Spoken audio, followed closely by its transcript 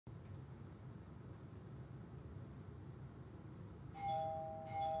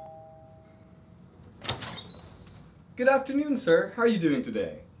Good afternoon, sir. How are you doing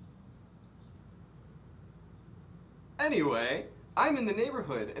today? Anyway, I'm in the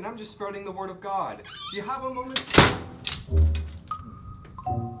neighborhood and I'm just spreading the word of God. Do you have a moment?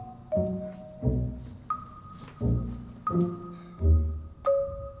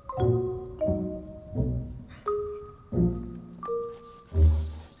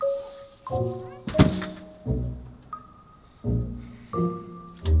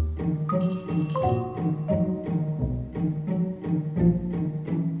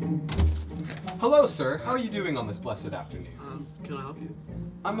 Hello, sir. How are you doing on this blessed afternoon? Can I help you?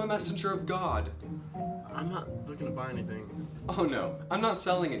 I'm a messenger of God. I'm not looking to buy anything. Oh no, I'm not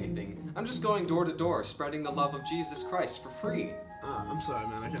selling anything. I'm just going door to door, spreading the love of Jesus Christ for free. I'm sorry,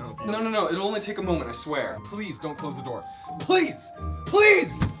 man. I can't help you. No, it'll only take a moment, I swear. Please, don't close the door. Please!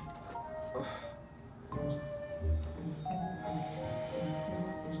 Please!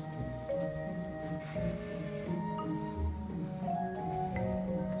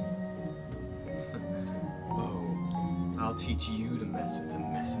 Oh, I'll teach you to mess with the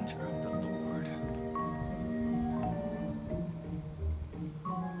messenger of the Lord.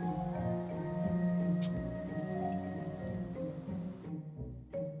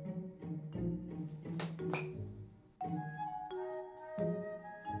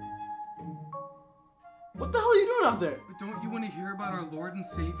 What the hell are you doing out there? But don't you want to hear about our Lord and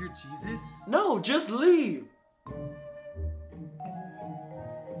Savior Jesus? No, just leave.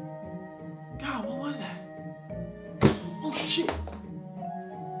 God, what was that? Oh shit!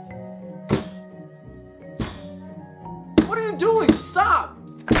 What are you doing? Stop!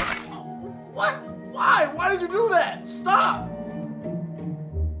 What? Why? Why did you do that? Stop!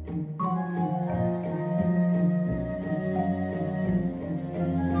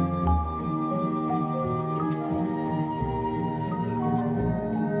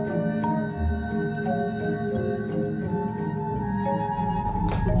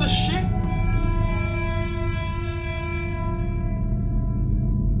 What the shit?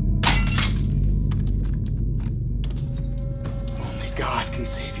 Only God can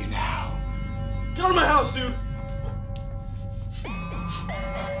save you now. Get out of my house, dude!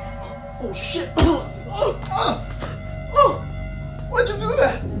 Oh shit! Why'd you do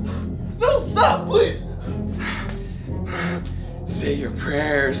that? No, stop, please! Say your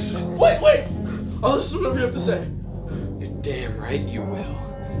prayers. Wait! I'll listen to whatever you have to say. You're damn right you will.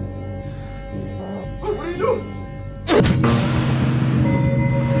 Wait, what are you doing?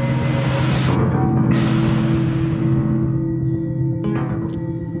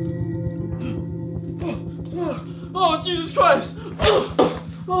 Oh, Jesus Christ!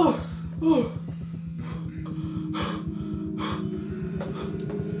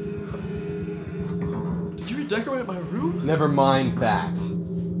 Did you redecorate my room? Never mind that.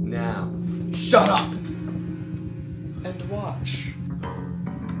 Now, shut up and watch.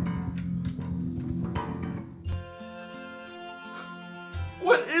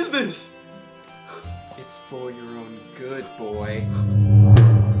 What is this? It's for your own good, boy.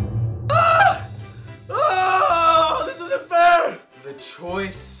 Oh, this isn't fair! The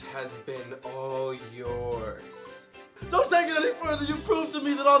choice has been all yours. Don't take it any further. You proved to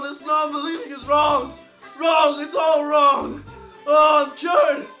me that all this non-believing is wrong. Wrong. It's all wrong. Oh, I'm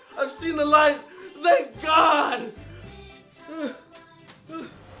cured. I've seen the light. Thank God.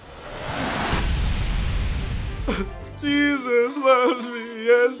 Jesus loves me.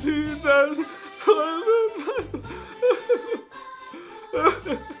 Yes, he does.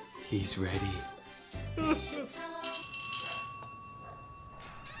 He's ready.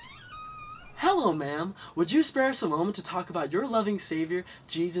 Hello, ma'am. Would you spare us a moment to talk about your loving Savior,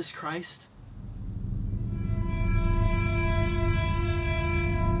 Jesus Christ?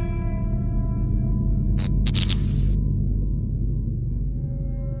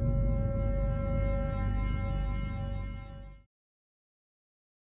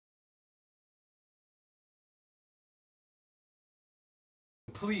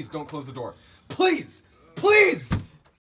 Please don't close the door. Please! Please!